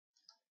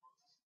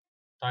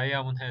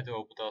Diamond Head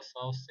of the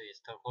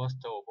southeastern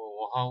coast of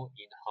Oahu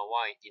in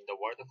Hawaii, in the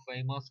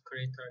world-famous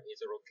crater, is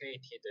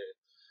located.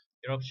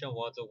 Eruption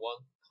was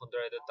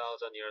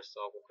 100,000 years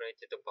ago,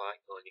 created by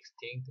an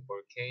extinct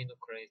volcano.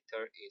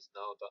 Crater is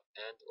now the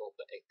end of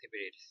the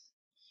activities.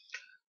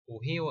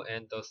 Ohio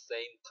and the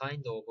same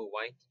kind of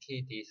white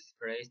key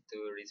displays to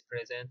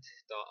represent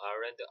the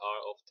island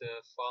are often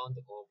found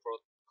on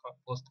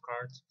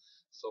postcards,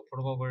 so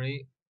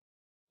probably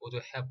would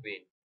have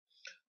been.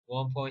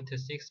 1.6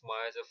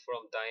 miles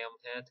from Diamond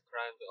Head,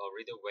 climbed a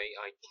little way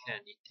I can.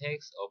 It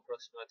takes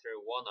approximately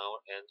 1 hour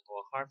and a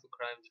half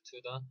climb to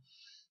the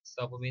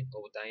summit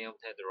of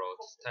Diamond Head Road,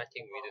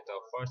 starting with the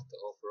first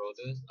off-road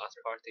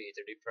asphalt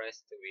is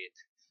replaced with.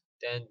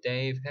 Then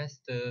they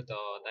pass the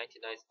 99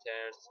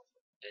 stairs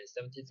and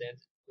 77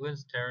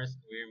 stairs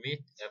will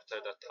meet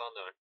after the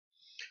tunnel.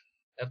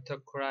 After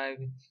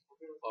climbing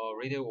a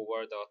little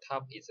over the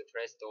top is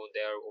placed on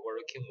there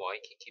overlooking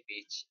Waikiki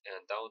Beach and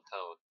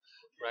downtown,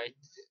 bright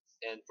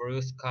and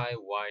blue sky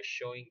while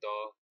showing the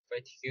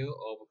fatigue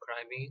of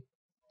climbing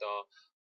the